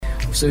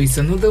So it's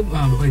another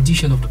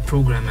edition of the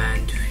program,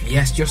 and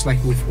yes, just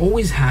like we've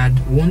always had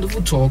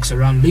wonderful talks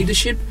around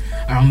leadership,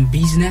 around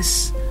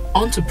business,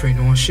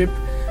 entrepreneurship,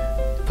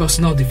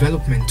 personal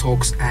development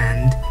talks,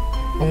 and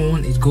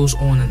on it goes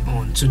on and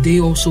on. Today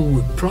also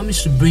we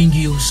promise to bring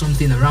you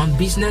something around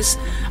business.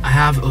 I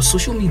have a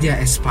social media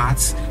expert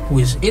who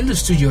is in the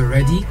studio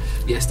already.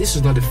 Yes, this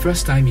is not the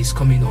first time he's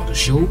coming on the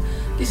show.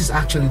 This is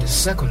actually the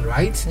second,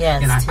 right?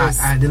 Yes.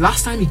 And the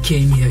last time he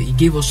came here, he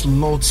gave us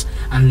lots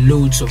and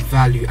loads of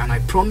value, and I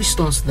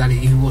promised us that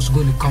he was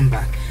going to come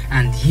back,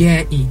 and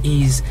here he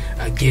is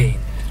again.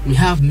 We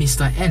have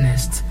Mr.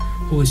 Ernest,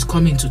 who is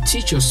coming to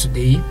teach us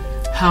today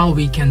how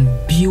we can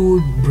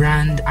build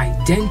brand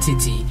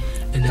identity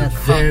in a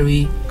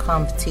very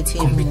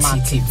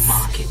competitive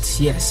market.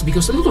 Yes,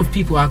 because a lot of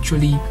people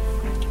actually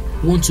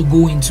want to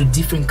go into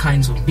different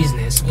kinds of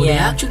business, but they're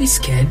actually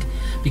scared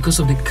because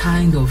of the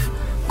kind of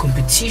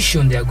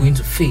competition they are going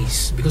to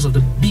face because of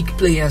the big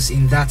players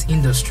in that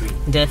industry.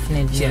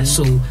 Definitely. Yeah,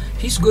 so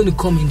he's going to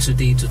come in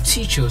today to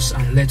teach us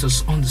and let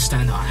us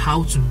understand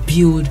how to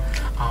build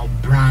our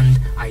brand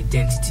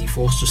identity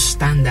for us to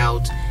stand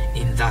out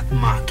in that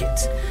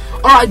market.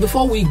 Alright,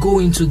 before we go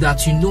into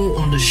that,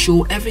 on the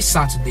show every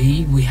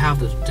Saturday we have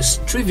this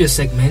trivia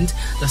segment,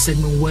 the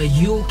segment where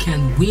you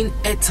can win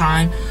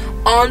airtime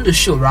on the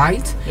show,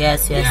 right?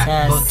 Yes.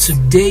 But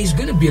today is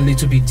going to be a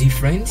little bit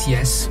different.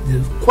 Yes,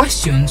 the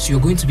questions you're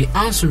going to be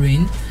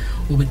answering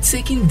will be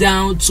taken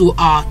down to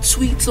our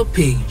Twitter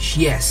page.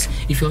 Yes,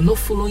 if you're not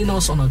following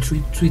us on our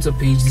Twitter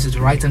page, this is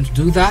the right time to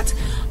do that.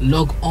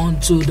 Log on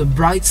to the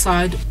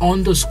brightside_B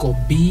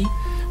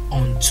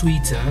on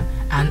Twitter,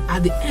 and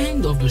at the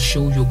end of the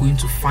show you're going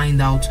to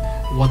find out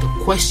what the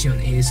question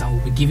is, and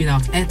we'll be giving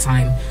out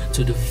airtime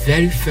to the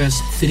very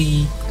first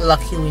 3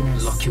 lucky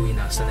winners,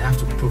 and they have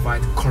to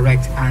provide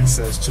correct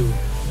answers to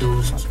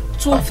those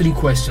 2 or 3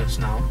 questions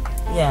now.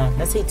 Yeah,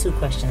 let's say 2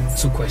 questions.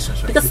 2 questions,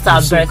 right? Because it's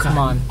our birth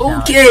month.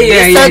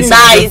 Okay, so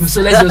nice.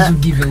 So let's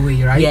just give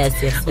away, right? Yes.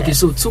 Okay,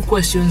 so 2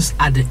 questions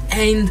at the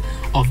end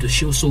of the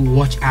show, so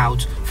watch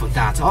out for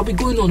that. I'll be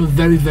going on a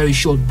very, very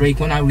short break.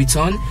 When I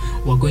return,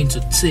 we're going to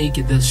take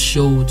this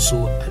show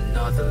to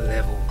another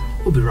level.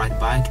 We'll be right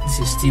back. This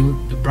is still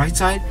The Bright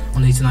Side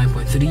on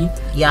 89.3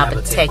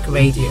 Yaba Tech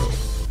Radio.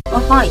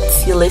 Alright,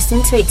 you're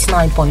listening to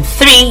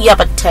 89.3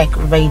 Yaba Tech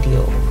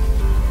Radio.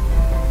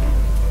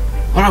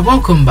 Alright,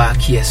 welcome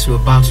back. Yes, we're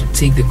about to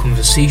take the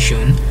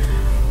conversation.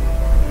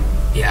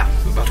 Yeah,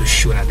 we're about to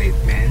shoot at it,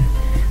 man.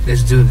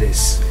 Let's do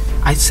this.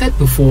 I said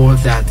before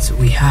that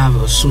we have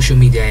a social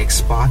media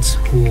expert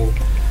who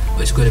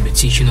is going to be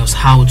teaching us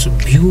how to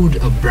build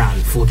a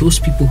brand for those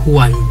people who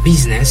are in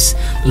business,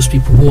 those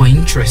people who are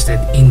interested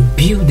in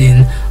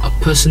building a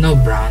personal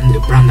brand, a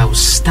brand that will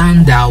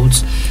stand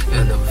out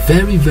in a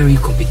very, very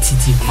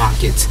competitive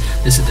market.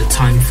 This is the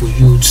time for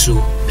you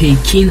to pay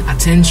keen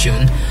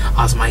attention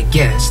as my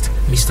guest,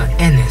 Mr.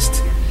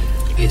 Ernest,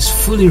 is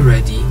fully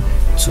ready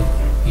to,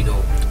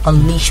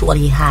 unleash what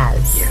he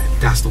has. Yeah,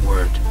 that's the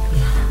word.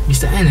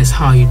 Mr. Ernest,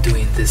 how are you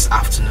doing this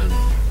afternoon?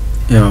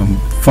 Yeah, I'm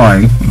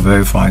fine,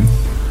 very fine.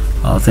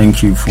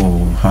 Thank you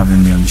for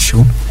having me on the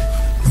show.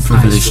 I'm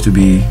privileged to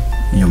be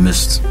in your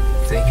midst.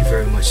 Thank you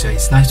very much, sir.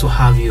 It's nice to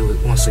have you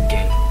once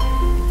again.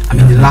 I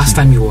mean, the last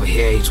time you were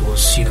here, it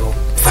was,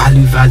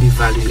 value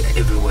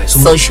everywhere. So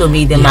social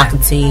media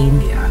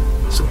marketing.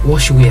 Yeah. So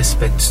what should we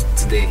expect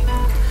today?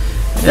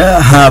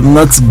 Yeah, I'm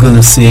not going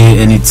to say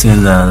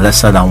anything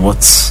lesser than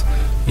what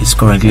is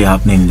currently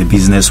happening in the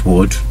business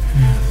world.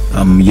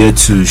 I'm here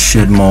to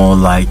shed more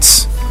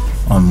light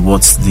on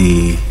what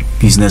the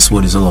business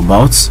world is all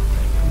about.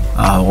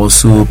 I'll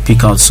also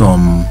pick out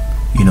some,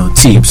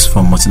 tips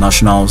from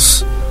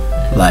multinationals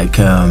like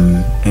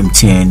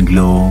MTN,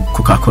 Glow,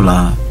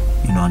 Coca-Cola,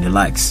 and the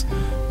likes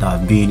that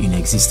have been in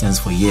existence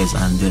for years,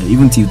 and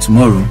even till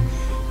tomorrow,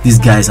 these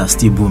guys are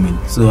still booming.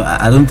 So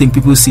I don't think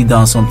people sit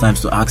down sometimes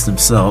to ask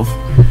themselves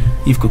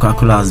if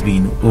Coca-Cola has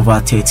been over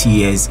 30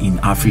 years in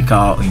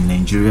Africa or in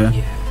Nigeria.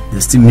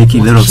 They're still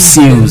making a lot of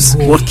sales.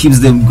 What keeps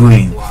them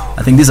going? Wow.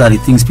 I think these are the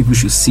things people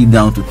should sit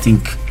down to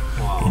think.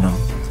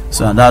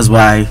 So that's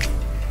why,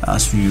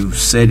 as you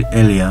said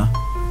earlier,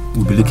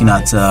 we'll be looking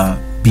at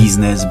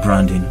business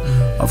branding.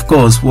 Of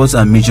course, what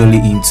I'm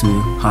majorly into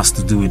has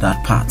to do with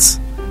that part.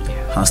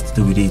 Has to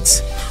do with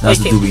it. Has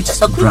to do with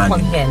a quick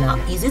branding. one here now.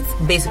 Is it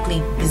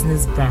basically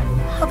business branding?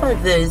 How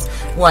about those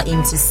who are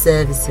into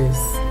services?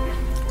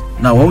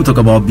 Now, when we talk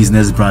about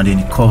business branding,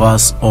 it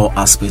covers all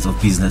aspects of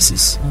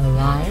businesses. All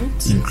right.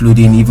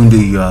 Including, even though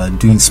you are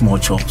doing small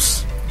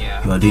chops,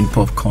 you are doing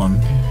popcorn,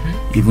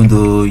 even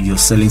though you're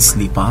selling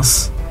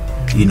slippers,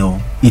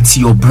 it's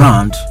your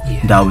brand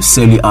that will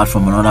sell you out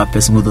from another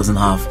person who doesn't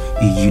have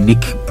a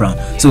unique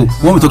brand. So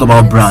when we talk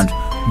about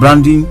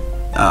branding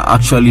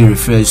actually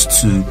refers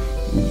to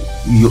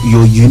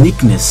your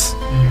uniqueness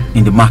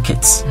in the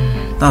market.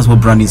 That's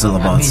what branding is all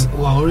about.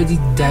 We're already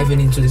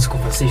diving into this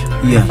conversation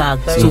already.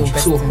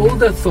 So hold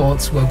that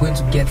thoughts. We're going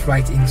to get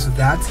right into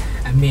that.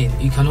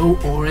 You can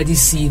already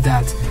see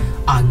that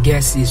our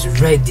guest is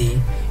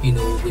ready,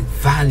 with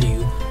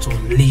value to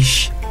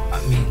unleash,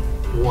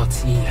 what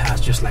he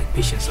has, just like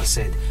Patience has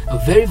said. A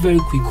very, very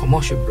quick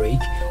commercial break.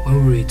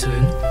 When we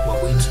return,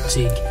 we're going to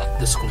take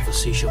this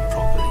conversation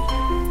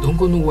properly. Don't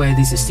go nowhere.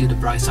 This is still the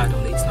bright side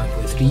on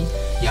 89.3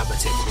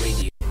 Yabatech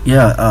Radio.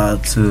 Yeah,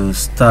 to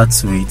start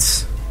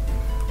with,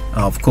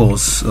 of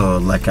course,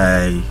 like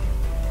I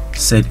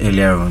said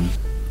earlier on,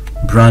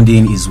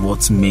 branding is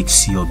what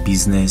makes your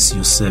business,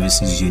 your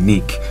services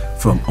unique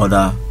from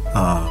other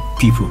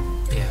people.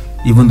 Yeah.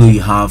 Even though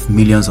you have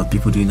millions of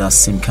people doing that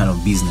same kind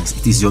of business,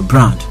 it is your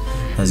brand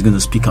that's going to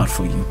speak out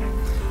for you.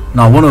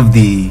 Now, one of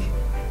the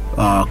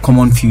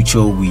common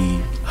feature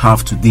we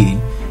have today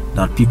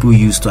that people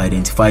use to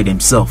identify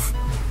themselves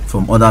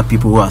from other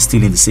people who are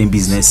still in the same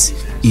business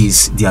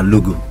is their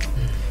logo.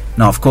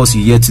 Now, of course,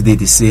 you hear today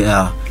they say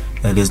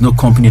there's no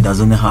company that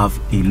doesn't have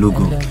a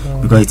logo,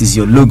 because it is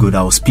your logo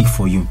that will speak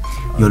for you.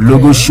 Your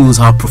logo shows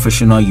how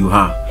professional you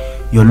are.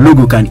 Your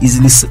logo can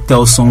easily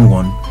tell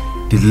someone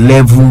the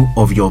level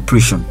of your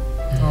operation.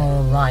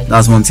 All right.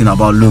 That's one thing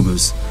about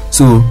logos.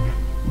 So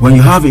when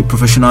you have a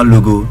professional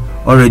logo,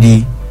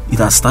 already it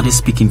has started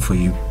speaking for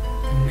you.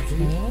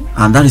 Okay.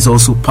 And that is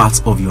also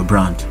part of your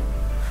brand.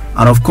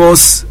 And of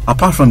course,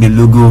 apart from the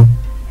logo,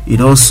 it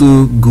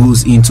also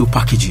goes into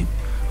packaging.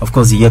 Of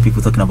course, you hear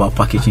people talking about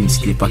packaging.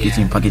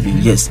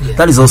 Yes,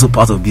 that is also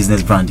part of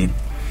business branding.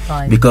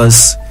 Right.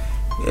 Because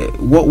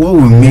what will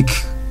make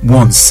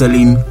one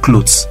selling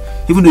clothes,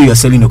 even though you are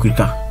selling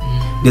okrika,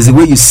 there's a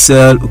way you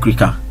sell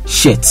okrika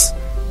shirts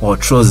or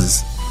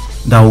trousers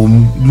that will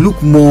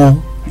look more,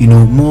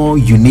 more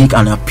unique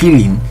and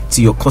appealing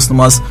to your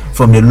customers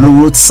from the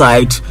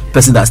roadside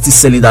person that's still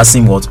selling that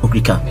same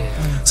okrika.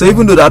 So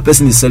even though that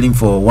person is selling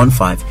for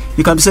 1.5,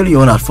 you can be selling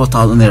your own at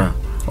 4,000 naira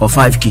or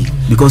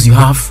 5k, because you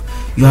have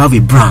a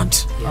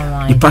brand.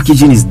 Right. The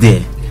packaging is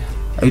there.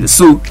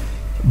 So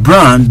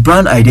brand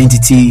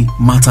identity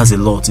matters a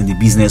lot in the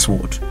business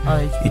world.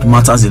 Okay. It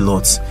matters a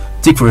lot.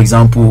 Take, for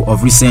example,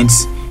 of recent,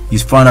 you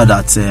found out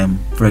that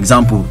for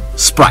example,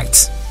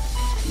 Sprite,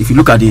 if you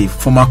look at the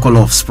former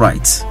color of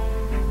Sprite,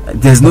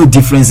 there's no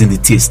difference in the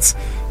taste.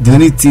 The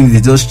only thing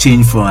they just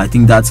change from, I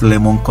think, that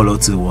lemon color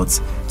to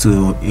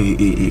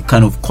a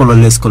kind of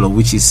colorless color,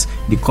 which is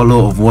the color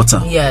of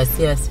water. Yes.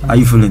 Are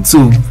you feeling?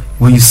 So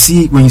when you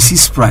see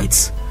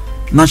Sprite,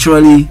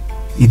 naturally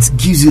it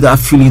gives you that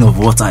feeling of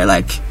water.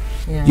 Like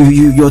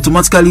you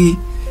automatically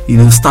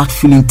start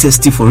feeling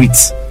thirsty for it.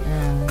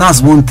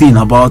 That's one thing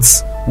about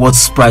what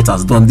Sprite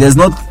has done.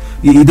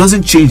 It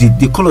doesn't change it.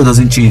 The color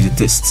doesn't change the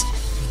taste,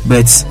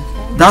 but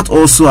that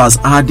also has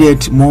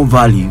added more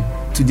value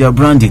to their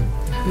branding.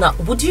 Now,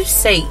 would you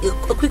say,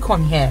 a quick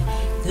one here,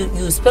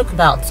 you spoke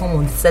about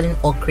someone selling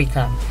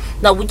okrika.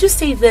 Now, would you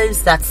say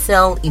those that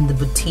sell in the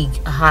boutique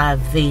are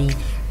they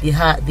in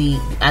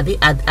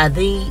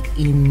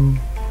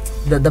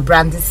the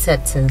branded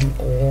setting,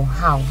 or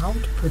how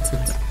would you put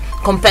it,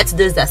 compared to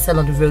those that sell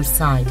on the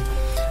roadside?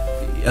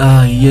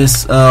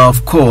 Yes,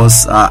 of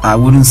course. I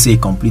wouldn't say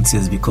complete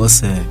yes,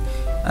 because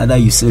either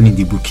you sell in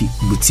the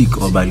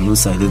boutique or by the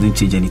roadside, it doesn't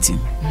change anything.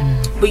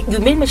 But you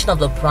made mention of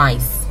the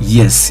price.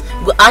 Yes.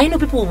 Well, I know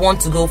people want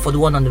to go for the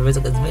one on the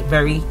roadside because it's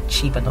very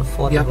cheap and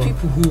affordable. There are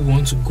people who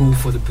want to go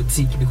for the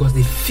boutique because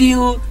they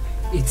feel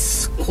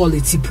it's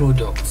quality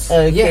products.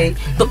 Okay.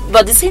 But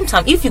at the same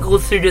time, if you go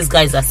through those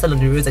guys that sell on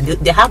the roadside,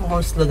 they have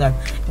one slogan.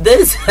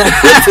 Those to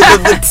the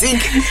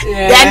boutique,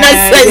 they're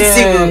not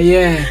sensible.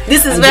 Yeah.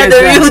 This is where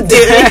the real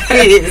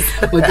deal is.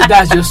 But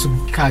that's just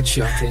to catch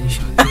your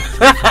attention.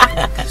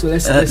 So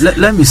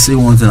let me say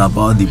one thing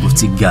about the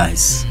boutique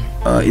guys.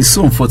 It's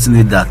so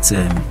unfortunate that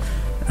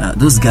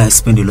those guys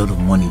spend a lot of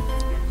money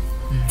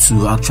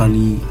to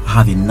actually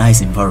have a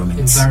nice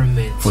environment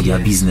for their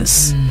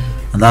business.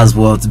 And that's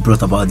what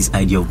brought about this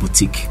idea of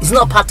boutique. It's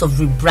not part of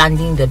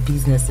rebranding the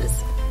businesses.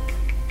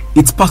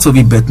 It's part of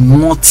it, but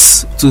not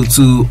to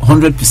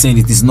 100%.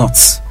 It is not.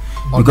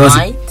 Because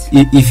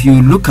if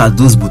you look at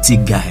those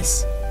boutique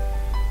guys,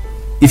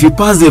 if you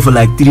pass there for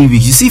like 3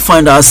 weeks, you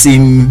find that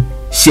same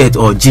shirt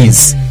or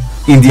jeans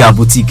in their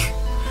boutique.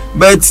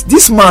 But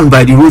this man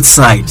by the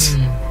roadside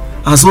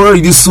has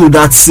already sold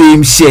that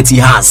same shirt he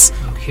has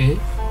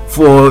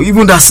for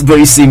even that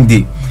very same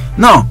day.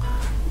 Now,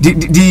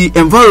 the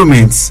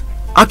environment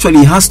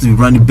actually has to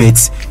run a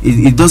bit.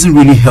 It doesn't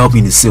really help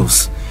in the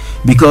sales,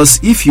 because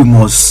if you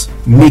must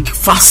make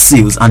fast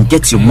sales and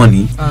get your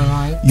money,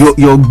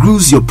 your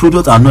goods, your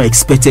product are not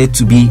expected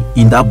to be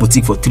in that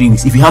boutique for 3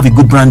 weeks if you have a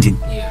good branding.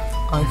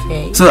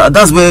 So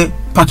that's where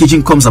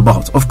packaging comes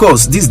about. Of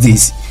course, these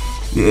days,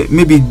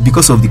 maybe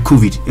because of the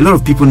COVID, a lot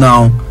of people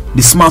now,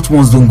 the smart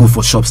ones, don't go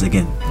for shops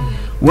again.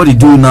 What they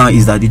do now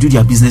is that they do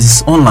their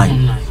businesses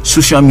online.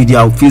 Social media,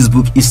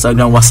 Facebook,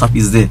 Instagram, WhatsApp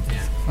is there.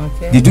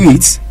 They do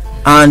it,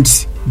 and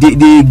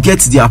they get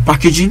their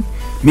packaging.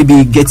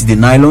 Maybe get the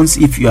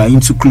nylons. If you are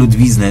into clothes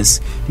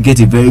business, get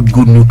a very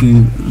good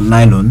looking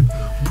nylon.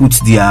 Put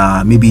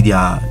their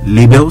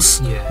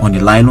labels on the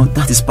nylon.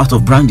 That is part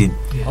of branding.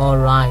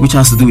 Which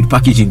has to do with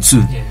packaging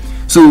too.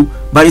 So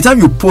by the time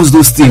you post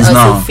those things and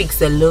also now, fix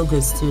the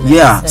logos too.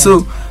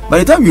 So by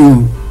the time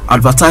you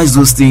advertise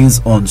those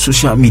things on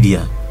social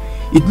media,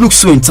 it looks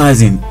so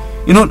enticing.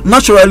 You know,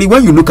 naturally,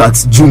 when you look at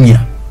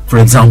Jumia, for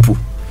example,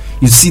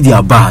 you see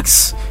their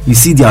bags, you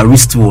see their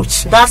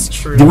wristwatch. That's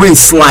true. The way it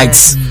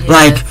slides,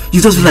 like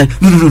you just be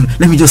like, no,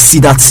 let me just see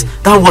that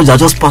watch that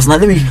just passed. Now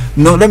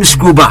let me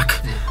scroll back.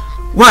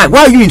 Why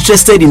are you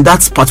interested in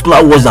that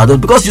particular watch that?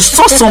 Because you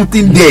saw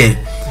something there,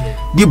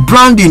 the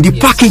branding, the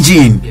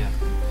packaging.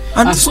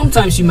 And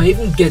sometimes you might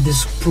even get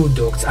this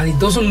product and it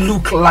doesn't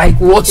look like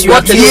what you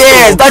actually.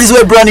 Yes, that is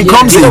where branding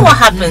comes in. You know what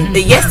happened?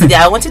 Yesterday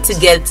I wanted to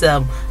get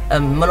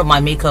one of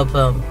my makeup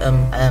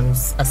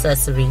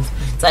accessories.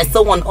 So I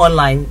saw one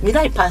online. When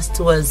I passed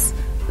towards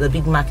the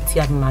big market,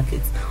 here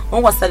market,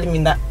 one was telling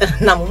me that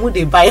Namumu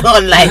they buy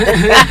online.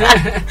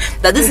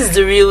 That this is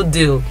the real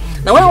deal.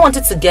 Now when I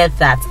wanted to get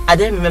that, I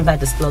didn't remember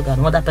the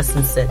slogan. What that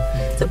person said.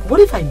 So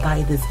what if I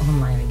buy this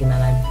online again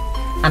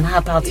and how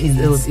about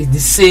it's the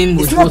same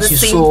with not what the you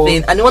same saw.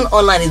 thing, and the one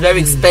online is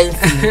very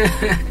expensive.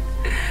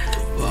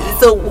 Wow.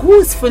 So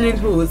who's fooling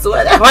who? So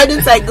why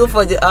didn't I go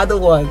for the other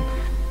one?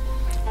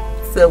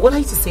 So what are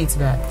you to say to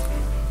that?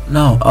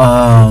 Now,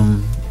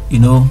 you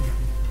know,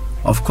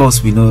 of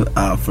course, we know,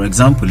 for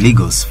example,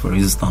 Lagos, for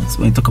instance,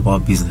 when you talk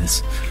about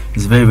business,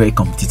 it's a very, very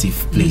competitive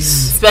place.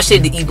 Especially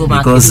the Igbo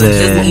market. Because, Just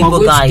the We're Igbo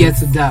going guy. to get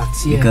to that.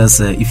 Yeah. Because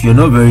if you're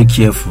not very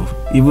careful,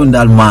 even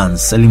that man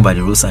selling by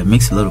the roadside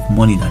makes a lot of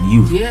money than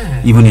you,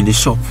 Yeah. even in the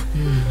shop.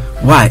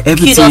 Why? Kudos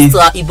Everything, to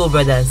our Igbo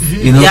brothers.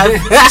 you know.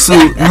 So,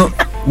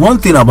 one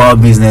thing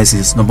about business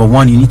is, number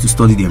one, you need to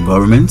study the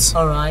environment,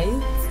 All right.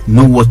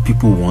 know what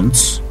people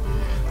want,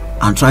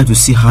 and try to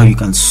see how you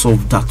can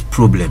solve that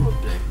problem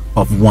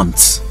of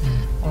wants.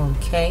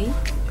 Okay.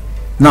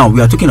 Now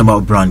we are talking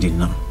about branding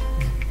now.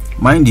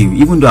 Mind you,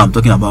 even though I'm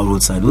talking about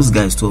roadside, those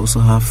guys too also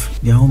have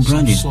their own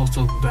branding. Some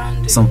sort of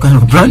branding. Some kind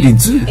of branding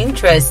too.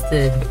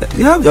 Interested.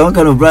 They have their own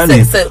kind of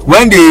branding. So-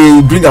 when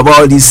they bring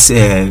about these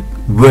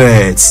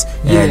words,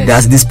 Yes.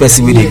 that's this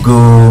person where they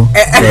go.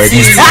 This,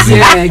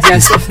 Yeah,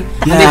 exactly.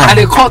 And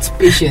they caught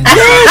patience.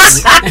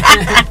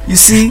 you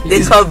see,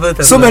 They call both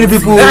of so us. many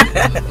people.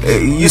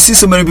 You see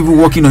so many people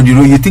walking on the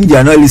road. You think they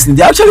are not listening.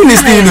 They are actually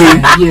listening. You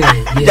know?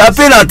 Yeah, They are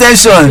paying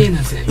attention. Paying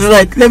attention. You're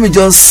like, let me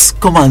just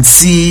come and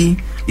see.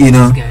 You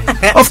know,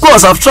 Guys. of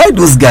course, I've tried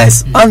those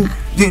guys, and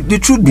the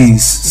truth be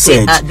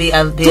said, They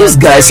those are guys,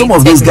 very some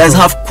of those guys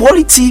technical. have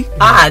quality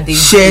They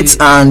shirts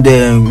do.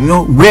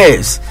 and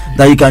wares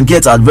that you can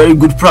get at very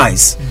good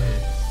price,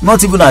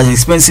 not even as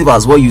expensive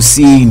as what you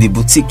see in the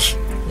boutique.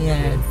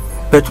 Yeah.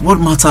 But what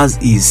matters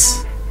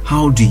is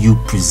how do you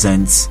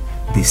present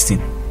this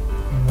thing.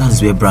 That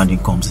is where branding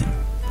comes in.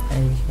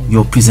 Okay.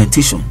 Your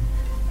presentation,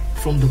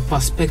 From the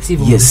perspective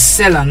of Yes. the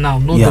seller now,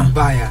 not Yeah. the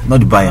buyer.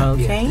 not the buyer.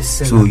 Okay. The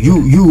seller. So you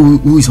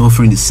who is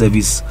offering the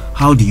service,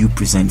 how do you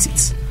present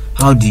it?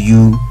 How do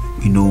you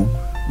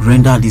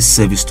render this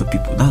service to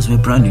people? That's where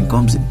branding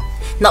comes in.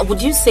 Now, would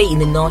you say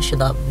in a nutshell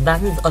that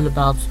branding is all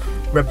about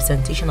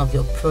representation of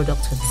your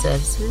products and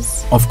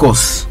services? Of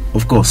course.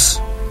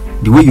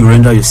 The way you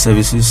render your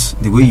services,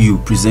 the way you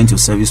present your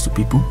service to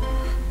people,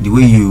 the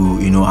way you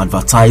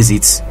advertise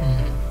it,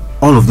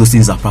 all of those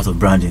things are part of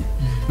branding.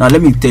 Now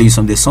let me tell you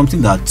something. There's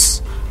something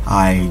that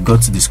I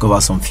got to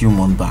discover some few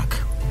months back.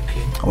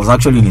 Okay. I was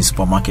actually in a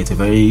supermarket, a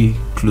very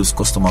close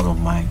customer of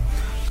mine,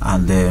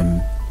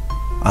 and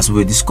as we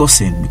were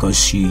discussing, because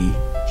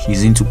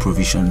she's into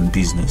provision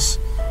business,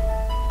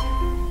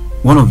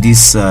 one of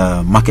these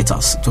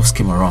marketers just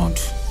came around.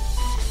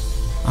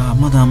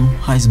 Madam,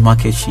 how is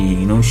market?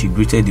 She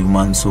greeted the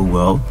woman so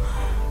well,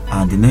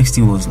 and the next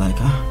thing was like,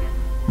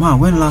 ma,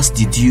 when last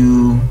did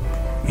you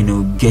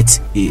get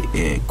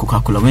a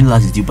Coca-Cola? When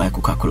last did you buy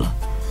Coca-Cola?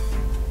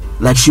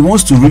 Like, she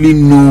wants to really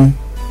know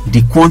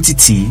the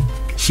quantity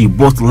she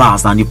bought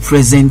last and the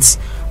present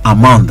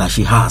amount that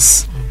she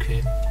has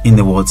Okay. in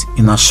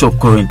her shop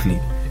currently.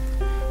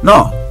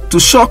 Now, to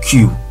shock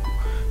you,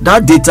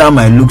 that data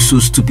might look so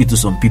stupid to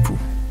some people,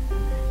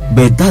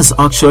 but that's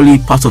actually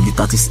part of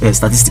the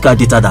statistical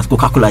data that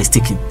Coca-Cola is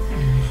taking,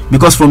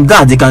 because from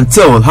that they can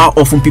tell how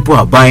often people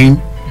are buying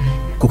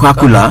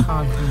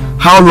Coca-Cola,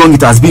 how long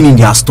it has been in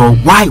their store,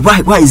 why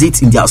is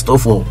it in their store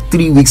for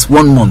 3 weeks,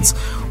 1 month,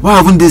 why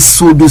haven't they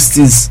sold those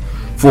things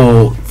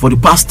for the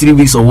past 3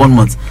 weeks or 1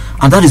 month.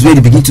 And that is where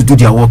they begin to do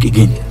their work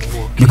again.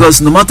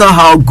 Because no matter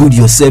how good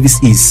your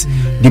service is,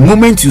 the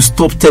moment you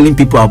stop telling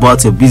people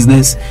about your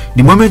business,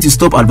 the moment you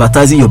stop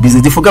advertising your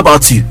business, they forget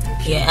about you.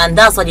 Yeah, and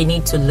that's why they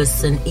need to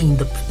listen in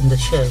the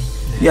show.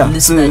 Yeah,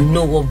 Listen so and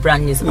know what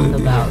brand is all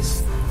about.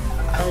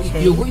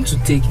 Okay. You're going to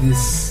take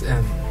this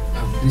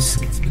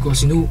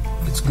because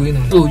it's going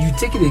on. So you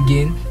take it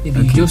again.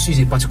 Maybe you just use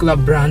a particular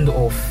brand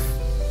of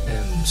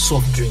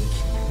soft drink.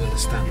 You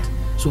understand?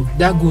 So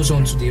that goes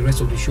on to the rest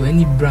of the show.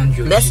 Any brand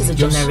you're Let's use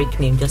using, a generic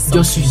name.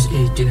 Just use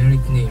a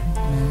generic name.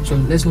 So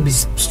let's not be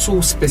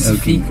so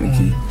specific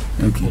on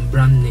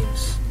brand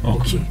names.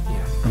 Okay.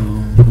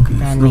 Yeah. okay.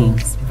 brand So,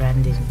 names,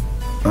 branding.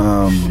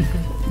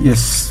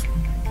 yes,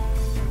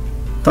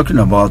 talking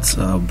about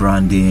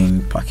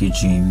branding,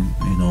 packaging,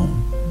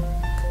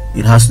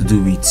 it has to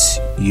do with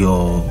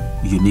your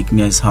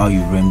uniqueness, how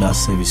you render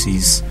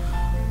services,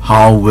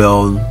 how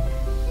well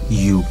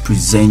you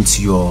present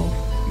your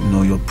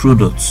your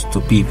products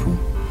to people,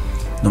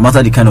 no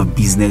matter the kind of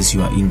business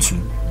you are into.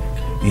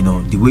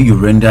 The way you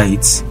render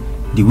it,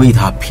 the way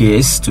it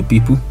appears to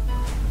people,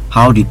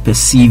 how they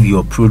perceive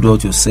your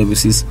product, your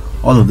services,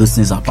 all of those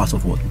things are part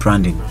of what?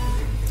 Branding.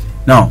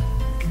 Now,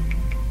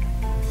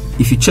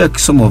 if you check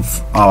some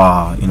of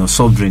our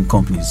soft drink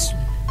companies,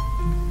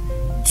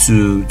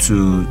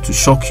 to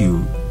shock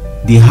you,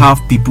 they have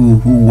people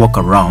who walk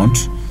around.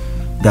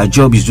 Their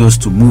job is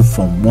just to move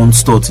from one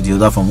store to the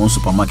other, from one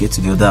supermarket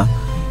to the other,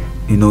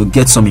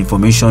 get some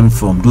information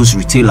from those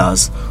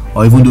retailers,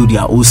 or even though they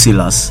are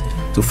wholesalers,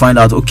 to find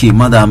out, okay,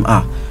 madam,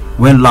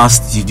 when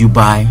last did you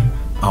buy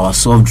our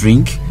soft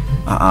drink?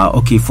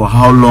 Okay, for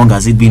how long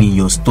has it been in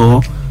your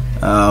store?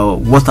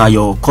 What are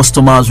your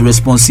customers'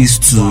 responses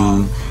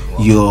to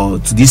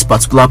this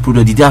particular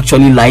product? Did they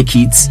actually like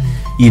it?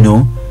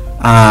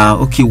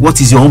 Okay, what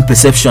is your own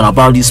perception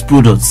about these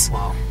products?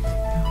 Wow.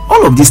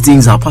 All of these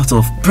things are part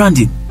of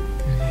branding.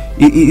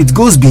 It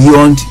goes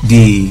beyond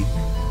the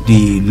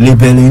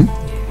labeling.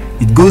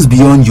 It goes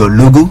beyond your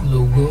logo.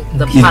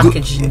 The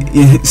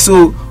packaging.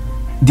 So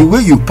the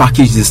way you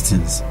package these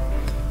things,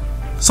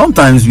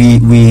 sometimes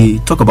we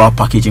talk about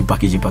packaging,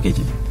 but we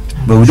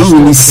don't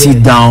really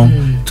sit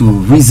down to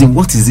reason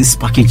what is this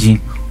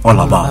packaging all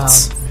about.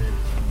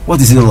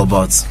 What is it all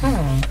about?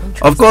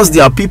 Of course,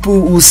 there are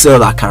people who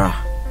sell akara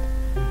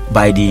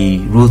by the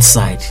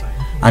roadside,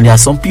 and there are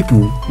some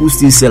people who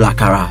still sell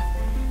akara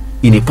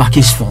in a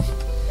packaged form,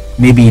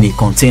 maybe in a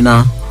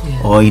container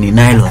or in a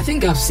nylon. I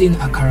think I've seen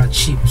akara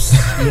chips.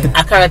 Yeah.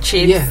 Akara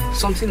chips? Yeah,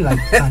 something like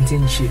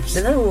plantain chips.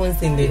 There's not one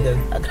thing they do.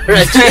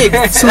 Akara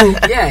chips. So,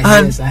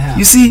 yes, I have.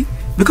 You see,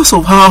 because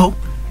of how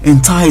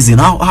enticing,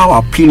 how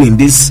appealing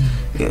this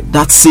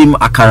that same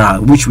akara,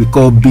 which we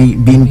call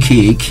bean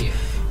cake,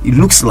 it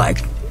looks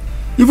like,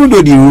 even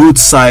though the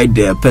roadside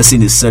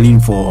person is selling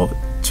for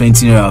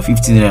 20 naira,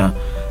 15 naira,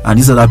 and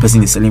this other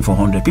person is selling for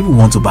 100, people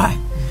want to buy,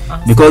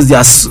 because there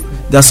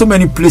are so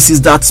many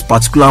places that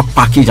particular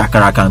package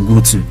akara can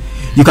go to.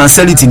 You can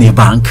sell it in a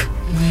bank.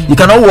 You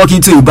cannot walk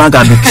into a bank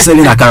and be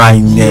selling akara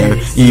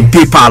in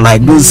paper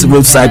like those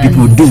roadside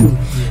people do.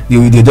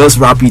 They just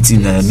wrap it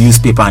in a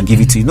newspaper and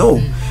give it to you.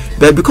 No,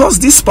 but because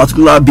this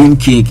particular bean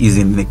cake is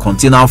in a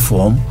container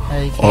form,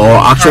 or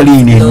actually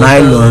in a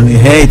nylon,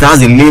 it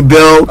has a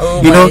label.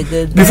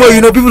 Before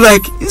people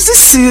like, is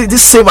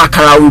this same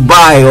akara we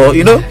buy, or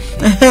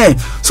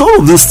so all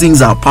of those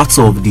things are parts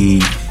of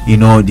the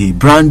the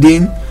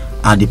branding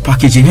and the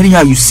packaging.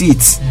 Anyhow you see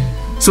it.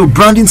 So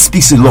branding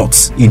speaks a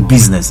lot in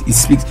business.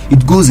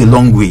 It goes a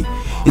long way.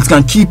 It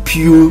can keep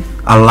you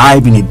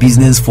alive in a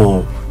business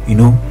for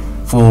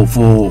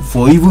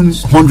for even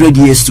 100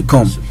 years to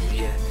come.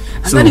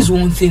 And that is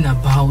one thing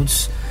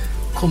about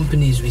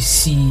companies we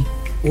see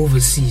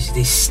overseas.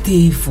 They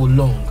stay for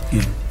long.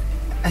 Yeah.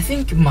 I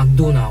think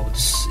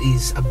McDonald's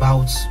is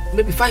about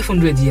maybe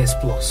 500 years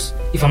plus,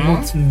 if I'm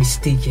not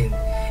mistaken.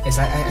 Yes,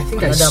 I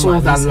think I saw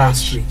that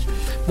last week.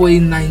 But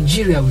in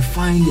Nigeria, we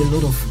find a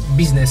lot of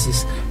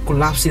businesses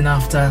collapsing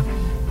after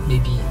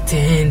maybe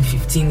 10,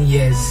 15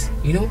 years,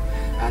 and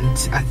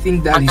I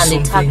think that is something.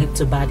 And they target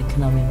to bad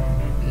economy.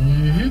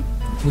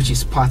 Which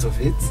is part of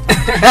it.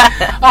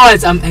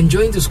 Alright, I'm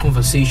enjoying this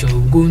conversation.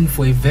 We're going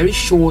for a very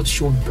short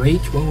break.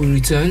 When we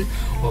return,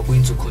 we're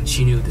going to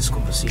continue this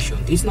conversation.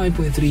 It's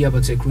 9.3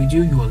 Abatech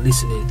Radio. You are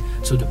listening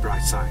to The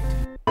Bright Side.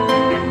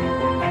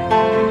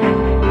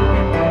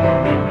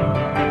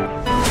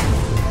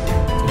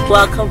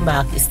 Welcome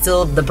back. It's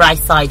still The Bright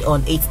Side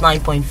on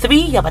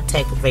 89.3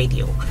 Abatech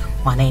Radio.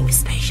 My name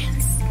is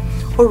Patience.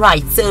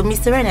 Alright, so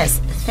Mr.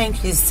 Ernest,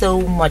 thank you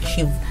so much.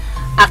 You've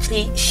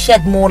actually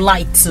shed more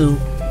light to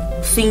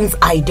things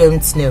I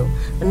don't know.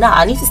 Now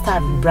I need to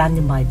start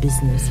branding my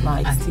business,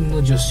 right? I think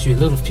not just you, a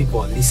lot of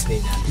people are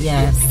listening and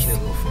yes. They're picking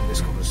a lot from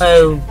this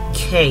conversation.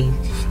 Okay.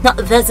 Now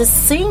there's a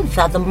saying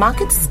that the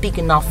market is big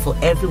enough for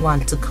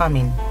everyone to come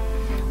in.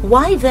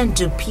 Why then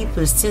do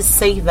people still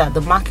say that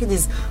the market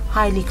is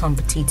highly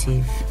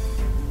competitive?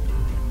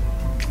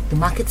 The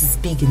market is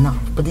big enough,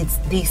 but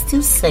they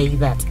still say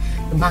that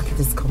the market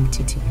is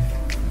competitive.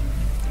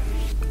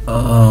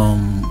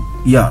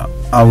 Yeah,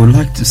 I would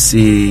like to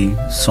say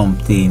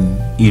something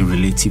in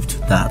relative to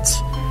that.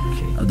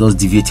 Okay. I'll just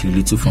deviate a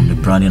little from the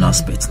branding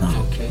aspect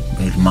now, Okay.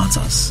 but it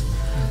matters.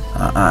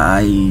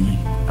 I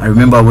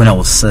remember when I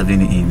was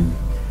serving in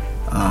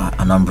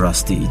Anambra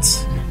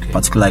State, Okay.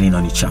 particularly in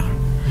Onitsha.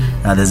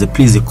 There's a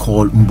place they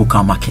call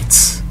Mbuka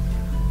Market.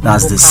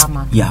 That's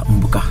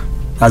Mbuka.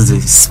 That's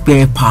the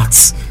spare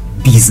parts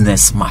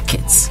business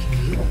market.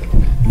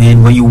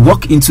 And when you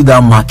walk into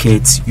that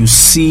market, you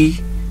see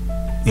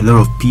a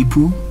lot of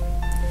people.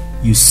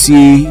 You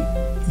see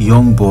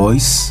young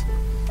boys.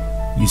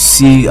 You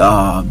see,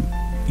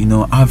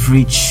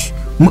 average.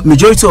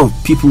 Majority of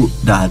people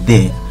that are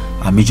there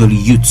are majorly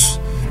youths.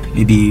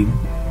 Maybe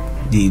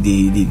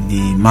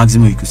the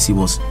maximum you could see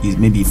is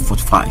maybe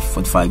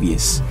 45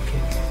 years.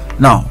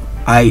 Now,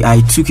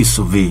 I took a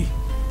survey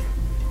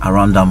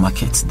around that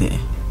market there.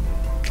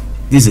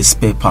 This is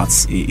spare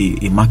parts,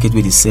 a market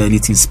where they sell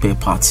anything spare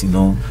parts,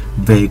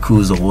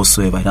 vehicles or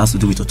whatsoever. It has to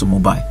do with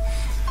automobile.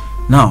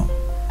 Now,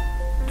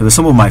 there were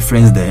some of my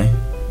friends there,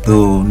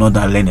 though not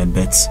that learned,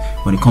 but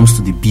when it comes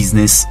to the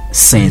business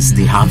sense,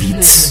 they have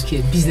it.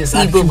 Okay, business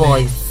Igbo acumen.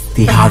 boys.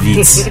 They have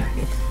it.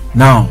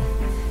 Now,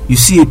 you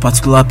see a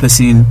particular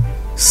person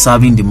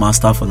serving the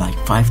master for like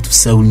 5 to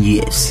 7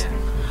 years,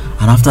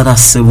 and after that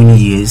 7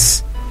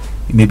 years,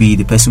 maybe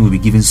the person will be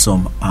given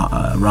some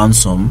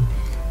ransom,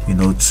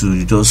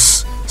 to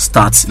just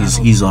start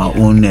his or her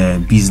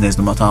own business,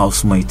 no matter how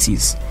small it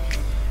is.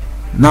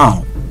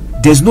 Now,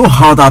 there's no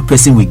how that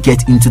person will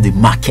get into the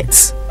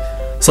market.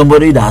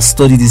 Somebody that has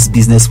studied this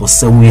business for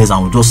 7 years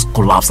and will just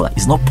collapse, like,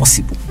 it's not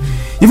possible.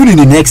 Even in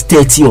the next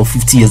 30 or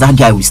 50 years, that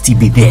guy will still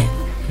be there.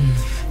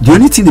 The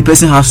only thing the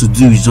person has to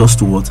do is just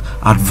to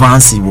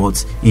advance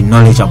in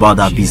knowledge about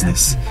that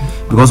business,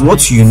 because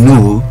what you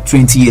know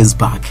 20 years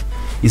back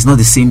is not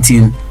the same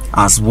thing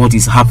as what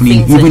is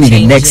happening even in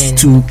the next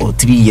 2 or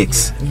 3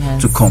 years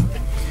to come.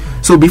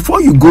 So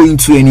before you go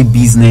into any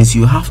business,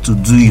 you have to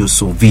do your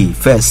survey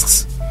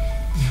first.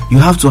 You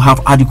have to have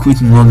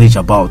adequate knowledge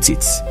about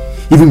it,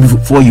 even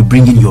before you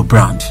bring in your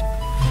brand.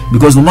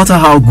 Because no matter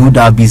how good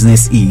that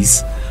business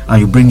is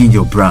and you bring in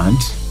your brand,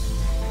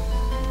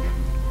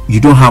 you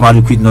don't have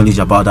adequate knowledge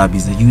about that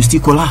business, you will still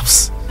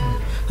collapse.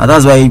 And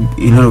that's why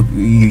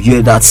you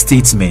hear that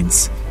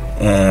statement,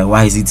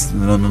 why is it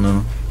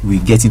no, we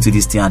get into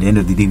this thing, at the end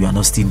of the day we are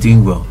not still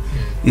doing well.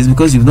 It's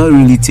because you've not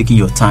really taken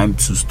your time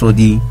to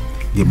study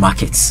the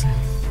markets.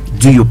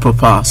 Do your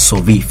proper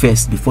survey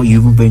first before you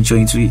even venture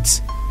into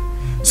it,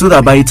 so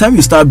that by the time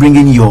you start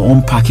bringing your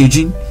own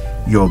packaging,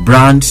 your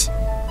brand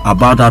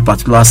about that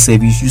particular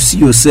service, you see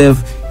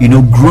yourself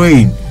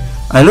growing.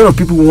 A lot of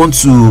people want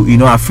to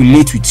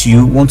affiliate with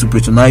you, want to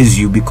patronize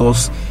you,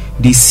 because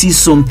they see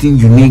something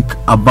unique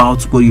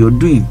about what you're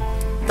doing.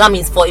 That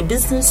means for a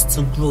business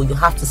to grow, you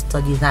have to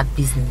study that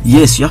business.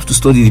 Yes, you have to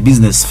study the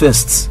business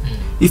first.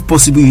 If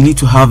possible, you need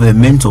to have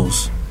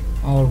mentors,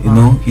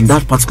 in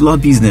that particular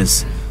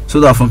business,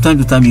 so that from time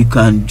to time you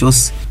can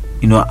just,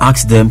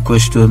 ask them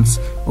questions.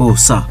 Oh,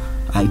 sir,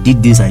 I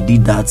did this, I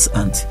did that,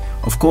 and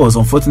of course,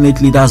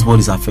 unfortunately, that's what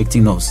is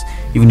affecting us,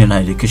 even in our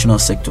educational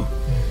sector.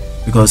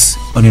 Because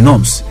on the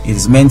norms, it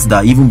is meant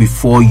that even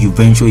before you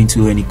venture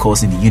into any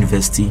course in the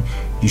university,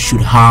 you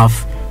should have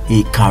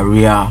a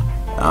career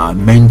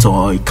mentor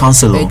or a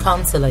counselor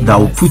that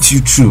will put you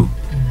through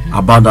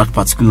about that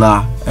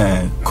particular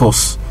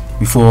course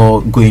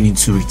before going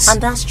into it.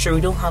 And that's true.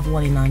 We don't have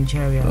one in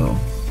Nigeria.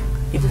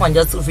 People can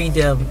just read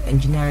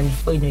engineering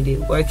before they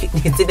work.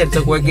 They see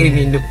them working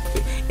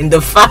in the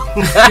farm.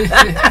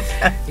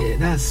 Yeah,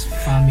 that's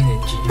farming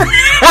engineering.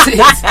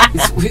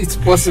 it's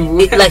possible.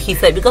 Like he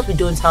said, because we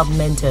don't have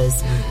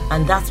mentors,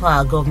 and that's why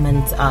our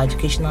government, our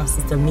educational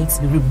system needs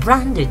to be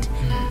rebranded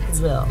as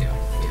well. Yeah.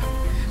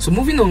 So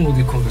moving on with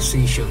the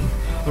conversation.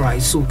 All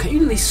right. So can you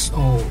list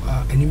or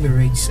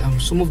enumerate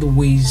some of the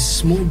ways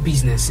small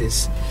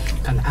businesses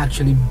can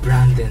actually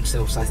brand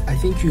themselves? I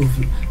think you've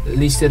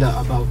listed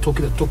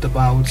talked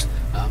about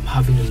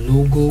having a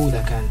logo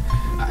that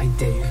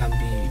you can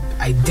be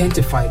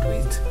identified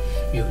with.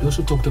 You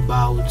also talked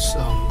about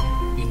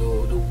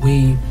the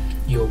way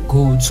your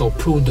goods or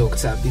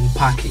products are being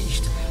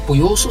packaged. But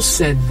you also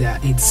said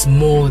that it's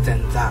more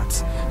than that.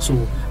 So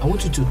I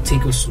want you to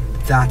take us to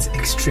that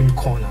extreme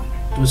corner,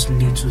 those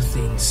little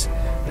things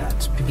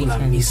that people are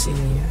missing.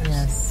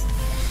 Yes.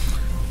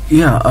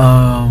 Yeah.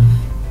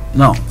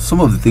 Now, some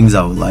of the things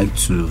I would like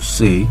to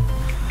say,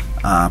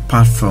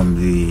 apart from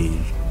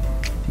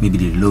maybe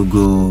the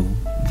logo,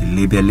 the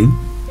labeling.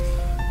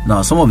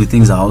 Now, some of the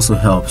things that also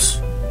helps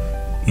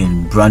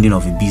in branding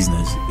of a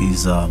business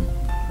is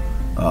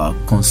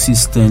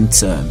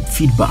consistent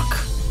feedback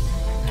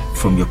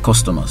from your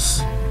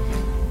customers.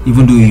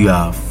 Even though you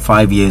are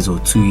 5 years or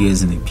 2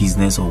 years in a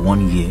business or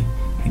 1 year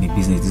in a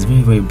business, it's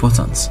very, very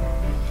important,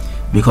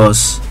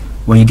 because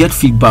when you get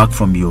feedback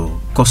from your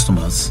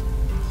customers,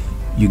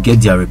 you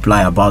get their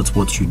reply about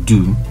what you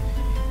do.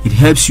 It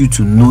helps you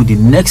to know the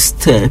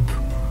next step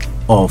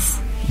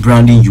of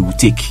branding you will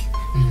take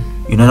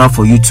in order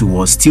for you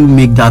to still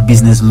make that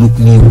business look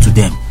new to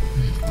them.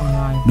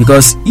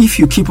 Because if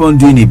you keep on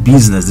doing a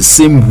business the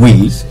same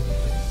way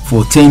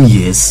for 10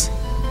 years,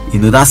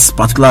 that's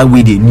particular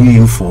way they knew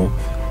you for,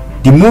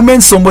 the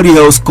moment somebody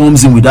else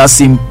comes in with that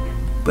same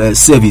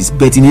service,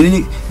 but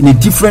in a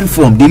different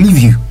form, they leave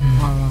you.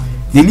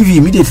 They leave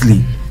you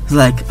immediately. It's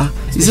like,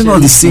 is it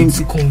not the same?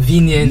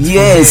 Convenient.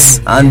 Yes,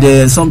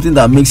 and something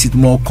that makes it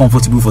more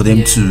comfortable for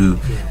them to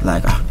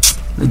let's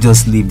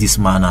just leave this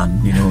man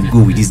and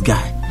go with this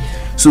guy.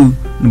 So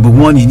number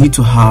one, you need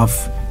to have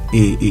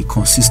a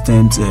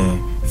consistent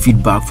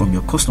feedback from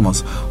your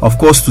customers. Of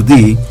course,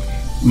 today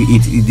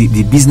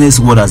the business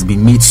world has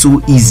been made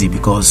so easy,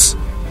 because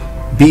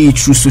be it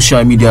through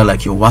social media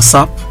like your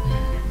WhatsApp,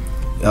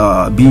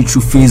 be it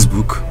through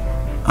Facebook,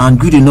 and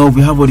good enough,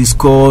 we have what is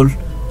called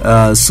we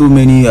have so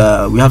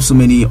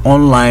many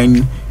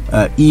online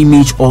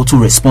image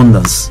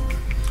autoresponders.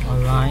 All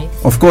right.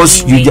 Of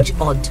course, email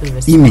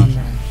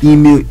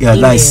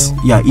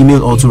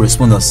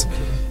autoresponders.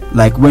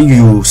 Like when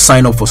you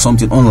sign up for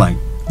something online,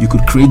 you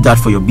could create that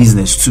for your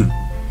business too.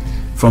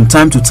 from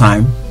time to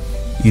time,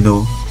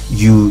 you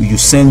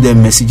send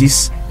them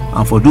messages,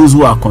 and for those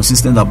who are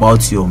consistent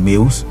about your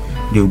mails,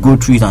 they'll go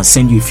through it and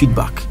send you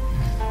feedback.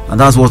 And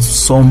that's what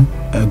some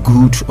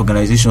good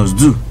organizations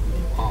do.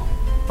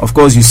 Of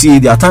course, you see,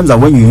 there are times that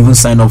when you even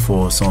sign up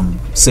for some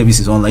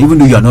services online, even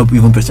though you are not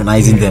even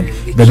patronizing them,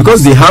 but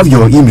because they have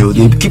your email,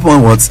 they keep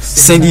on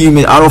sending you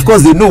email, and of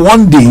course they know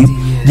one day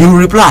you will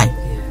reply.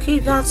 Okay,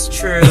 that's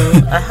true.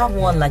 I have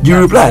one like you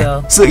that. reply.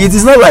 Well. So it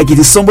is not like it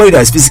is somebody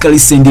that is physically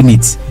sending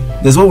it.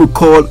 There's what we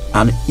call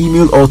an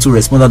email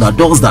autoresponder that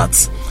does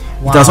that.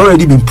 Wow. It has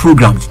already been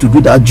programmed to do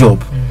that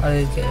job.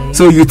 Okay.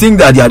 So you think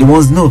that they are the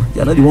ones? No,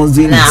 they are not the ones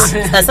doing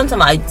it.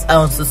 Sometimes I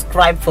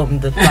unsubscribe from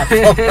the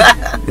platform.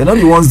 They're not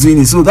the ones doing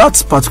it. So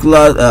that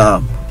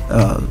particular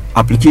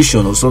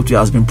application or software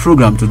has been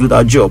programmed to do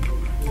that job.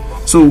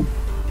 So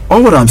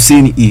all what I'm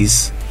saying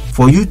is,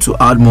 for you to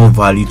add more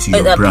value to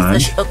your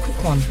brand. A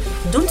quick one.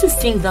 Don't you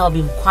think that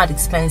will be quite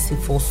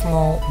expensive for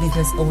small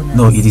business owners?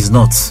 No, it is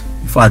not.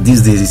 In fact,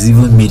 these days it's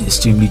even made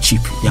extremely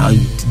cheap. There are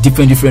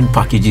different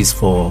packages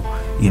for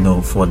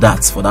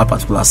that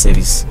particular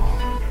service.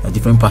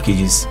 Different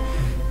packages.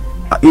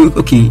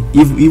 Okay,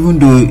 even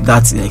though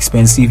that's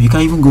expensive, you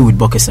can even go with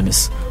bulk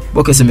SMS.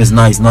 Bulk SMS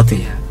now is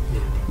nothing.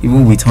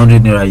 Even with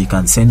 100 naira, you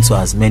can send to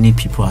as many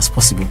people as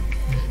possible.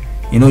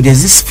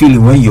 There's this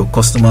feeling when your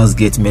customers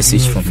get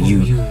message from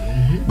you,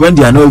 when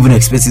they are not even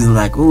expecting,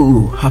 like,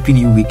 oh, happy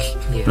new week,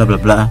 blah blah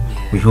blah.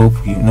 We hope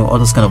all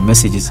those kind of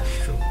messages.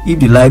 If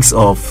the likes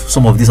of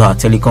some of these our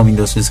telecom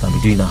industries can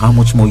be doing that, how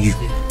much more you?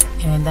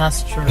 Yeah,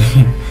 that's true.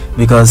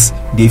 Because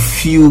they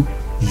feel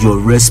your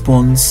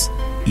response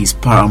is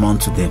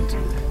paramount to them.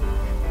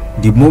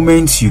 The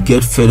moment you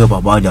get fed up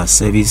about their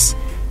service,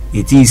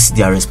 it is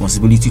their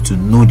responsibility to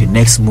know the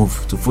next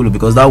move to follow,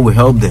 because that will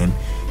help them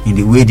in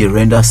the way they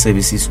render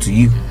services to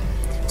you.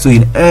 So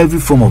in every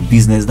form of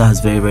business, that's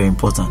very, very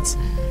important.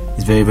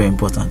 It's very, very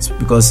important,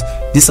 because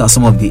these are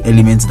some of the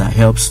elements that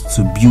helps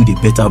to build a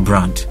better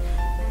brand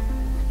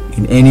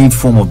in any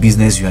form of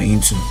business you are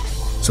into.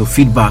 So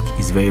feedback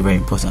is very, very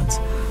important.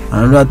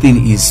 Another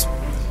thing is,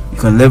 you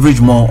can leverage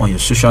more on your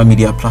social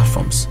media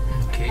platforms.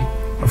 Okay.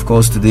 Of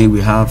course, today we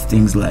have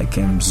things like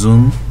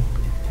Zoom,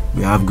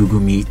 we have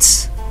Google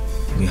Meet,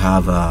 we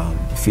have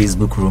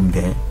Facebook room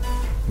there,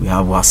 we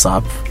have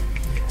WhatsApp.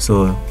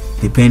 So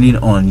depending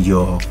on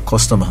your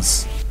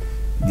customers,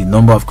 the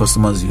number of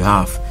customers you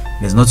have,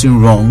 there's nothing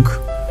wrong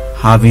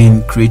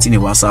creating a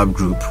WhatsApp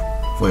group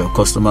for your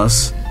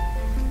customers.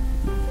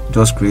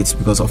 Just create,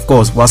 because of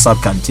course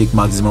WhatsApp can take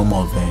maximum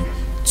of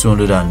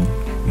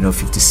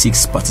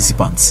 256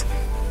 participants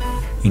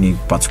in a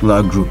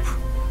particular group.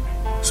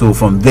 So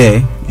from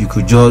there, you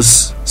could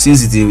just,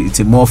 since it's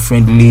a more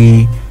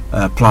friendly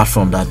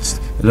platform that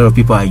a lot of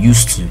people are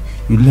used to,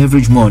 you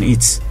leverage more on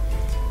it.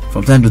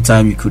 From time to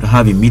time, you could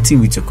have a meeting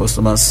with your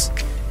customers.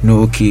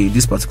 Okay,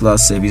 this particular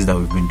service that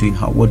we've been doing,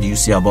 what do you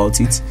say about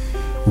it?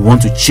 We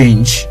want to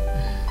change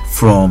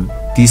from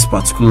this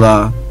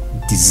particular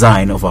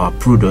design of our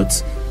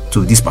product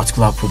to this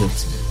particular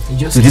product,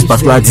 to this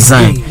particular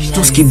design.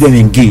 Just keep them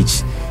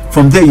engaged.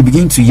 From there, you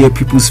begin to hear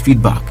people's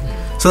feedback,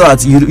 so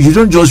that you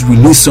don't just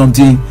release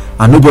something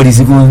and nobody's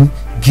even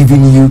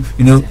giving you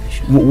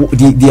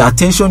the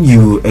attention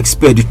you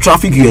expect, the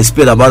traffic you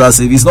expect about that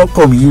service not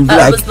coming.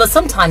 But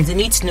sometimes you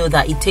need to know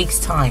that it takes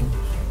time.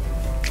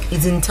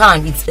 It's in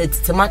time.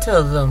 It's a matter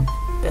of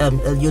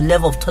your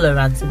level of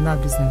tolerance in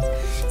that business.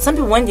 Some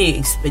people, when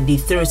they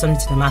throw something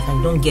to the market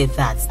and don't get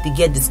that, they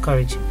get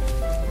discouraged.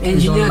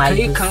 Engineer, can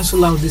you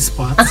cancel out this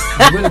part?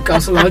 I'm going to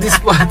cancel out this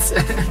part.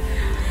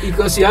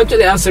 Because you're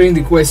actually answering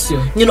the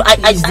question.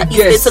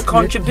 It's a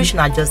contribution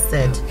I just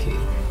said. Okay.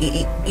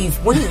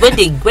 When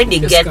they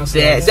get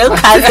there, don't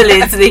cancel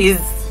it, please.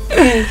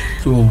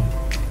 So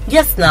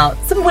yes, now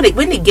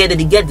when they get it,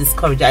 they get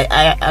discouraged.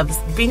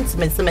 I've been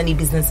to so many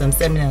business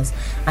seminars,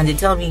 and they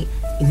tell me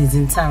it is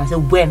in time. I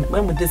said, when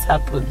would this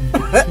happen?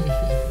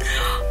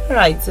 All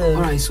right.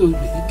 So you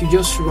could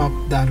just wrap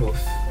that off.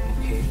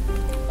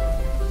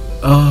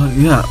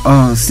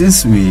 Okay.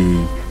 Since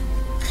we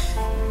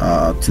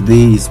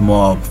today is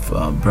more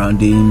of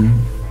branding,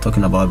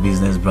 talking about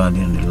business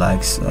branding and the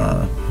likes.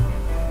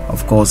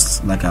 Of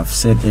course, like I've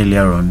said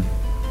earlier on,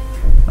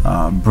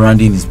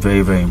 branding is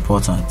very, very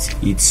important.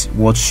 It's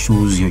what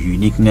shows your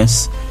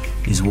uniqueness,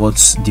 is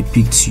what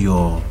depicts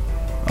your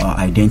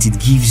identity,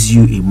 gives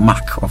you a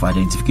mark of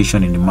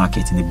identification in the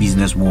market, in the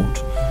business world,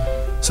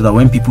 so that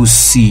when people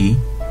see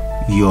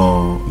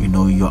your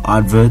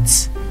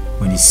adverts,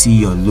 when they see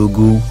your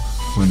logo,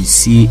 when you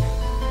see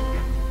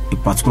a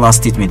particular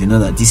statement, they know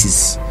that this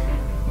is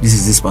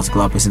this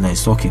particular person that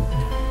is talking.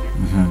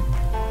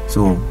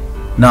 So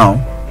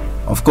now,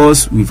 of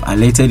course, we've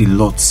highlighted a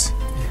lot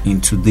in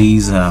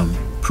today's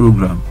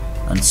program,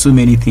 and so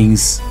many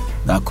things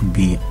that could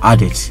be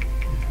added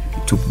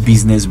to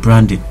business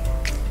branding.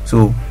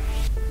 So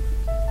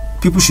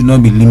people should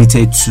not be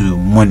limited to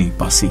money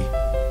per se.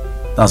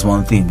 That's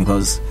one thing,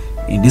 because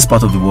in this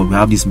part of the world we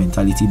have this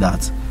mentality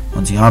that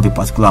once you have a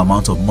particular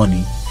amount of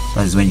money,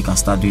 that is when you can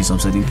start doing some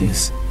certain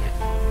things.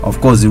 Of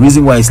course, the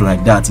reason why it's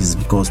like that is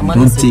because we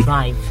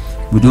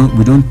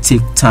don't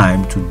take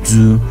time to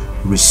do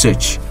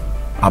research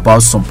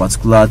about some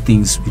particular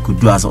things we could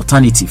do as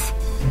alternative,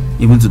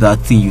 even to that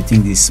thing you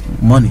think is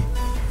money.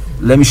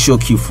 Let me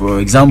shock you. For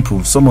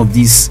example, some of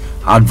these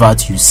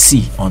adverts you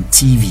see on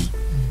TV,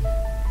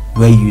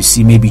 where you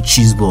see maybe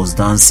cheese balls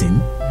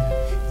dancing,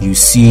 you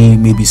see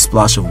maybe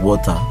splash of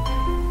water.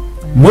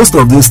 Most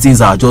of those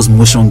things are just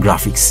motion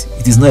graphics.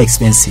 It is not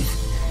expensive.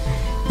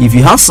 If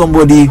you have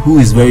somebody who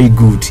is very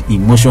good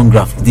in motion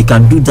graphics, they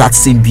can do that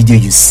same video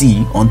you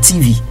see on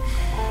TV,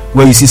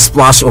 where you see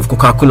splash of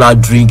Coca-Cola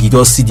drink, you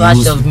just see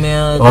Splash of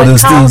milk, all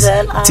those things.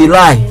 They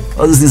lie.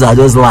 All those things are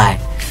just lie.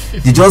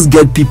 They just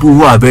get people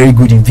who are very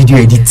good in video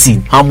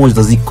editing. How much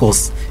does it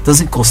cost? It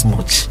doesn't cost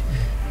much.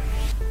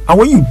 And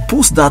when you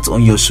post that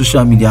on your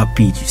social media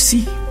page, you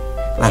see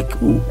like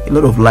a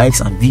lot of likes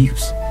and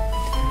views.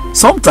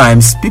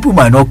 Sometimes people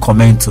might not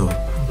comment.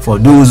 For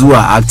those who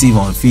are active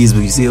on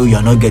Facebook, you say, oh,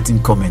 you're not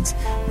getting comments.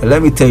 But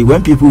let me tell you,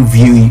 when people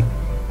view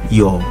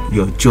your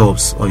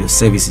jobs or your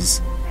services,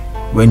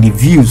 when the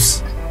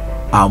views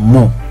are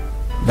more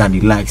than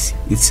the likes,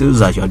 it shows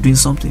that you are doing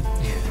something.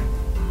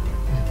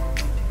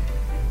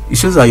 It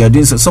shows that you are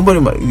doing something.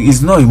 Somebody,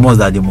 it's not a must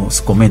that they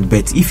must comment,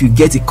 but if you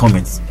get a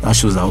comment, that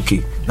shows that,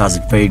 okay, that's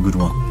a very good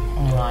one.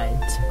 Right.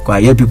 Because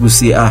I hear people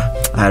say, I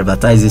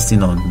advertise this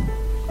thing on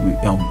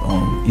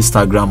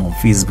Instagram, on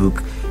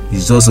Facebook.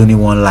 It's just only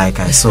one like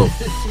I saw.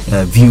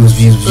 Views.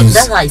 So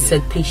that's why I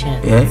said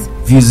patience. Yeah,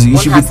 views.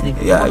 You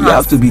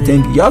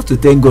have to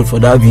thank God for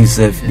that view,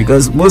 self.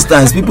 Because most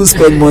times people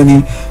spend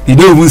money, they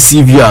don't even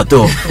see view at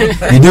all.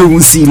 They don't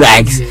even see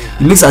likes.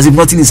 It looks as if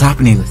nothing is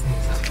happening.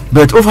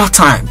 But over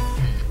time,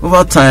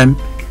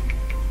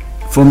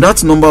 from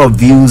that number of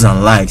views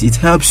and likes, it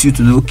helps you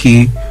to know,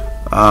 okay,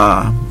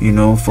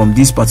 from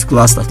these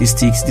particular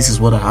statistics, this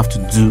is what I have to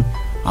do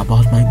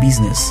about my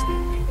business.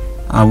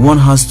 And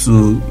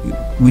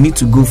we need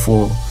to go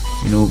for,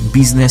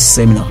 business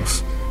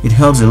seminars. It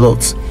helps a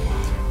lot.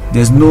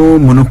 There's no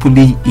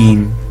monopoly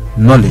in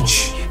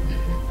knowledge.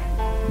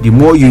 The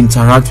more you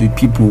interact with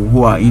people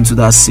who are into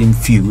that same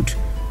field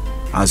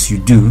as you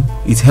do,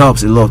 it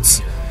helps a lot.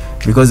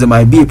 Because there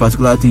might be a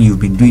particular thing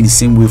you've been doing the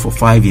same way for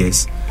 5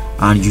 years,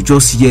 and you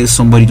just hear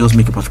somebody just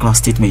make a particular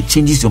statement, it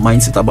changes your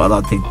mindset about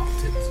that thing.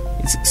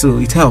 So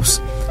it helps.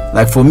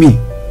 Like for me,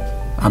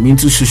 I'm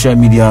into social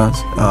media,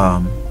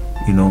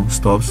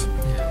 stuff,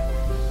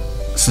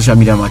 social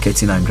media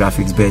marketing and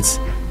graphics. But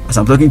as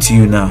I'm talking to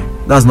you now,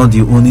 that's not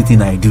the only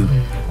thing I do.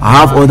 I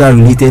have other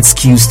related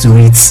skills to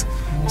it.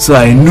 So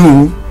I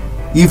know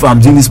if I'm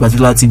doing this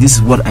particular thing, this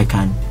is what I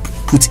can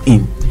put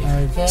in.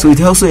 Okay. So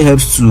it also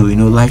helps to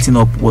lighten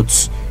up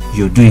what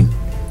you're doing.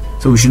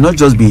 So we should not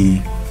just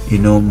be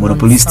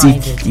monopolistic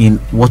one-sided in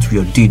what we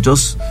are doing.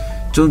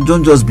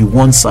 Don't just be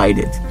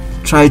one-sided.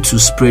 Try to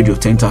spread your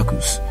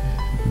tentacles.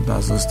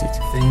 That's just it.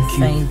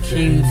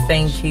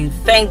 Thank you.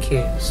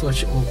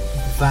 Such a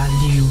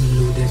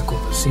value-loaded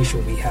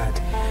conversation we had.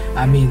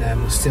 I mean, I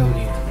must tell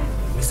you,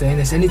 Mr.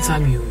 Ernest,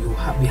 anytime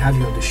we have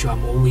you on the show,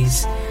 I'm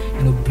always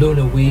blown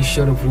away,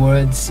 short of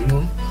words,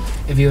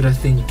 every other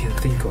thing you can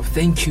think of.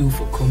 Thank you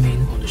for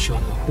coming on the show,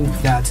 and I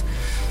hope that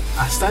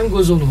as time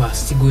goes on, we're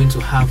still going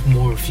to have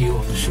more of you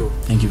on the show.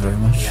 Thank you very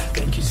much. Yeah,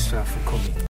 thank you, sir, for coming.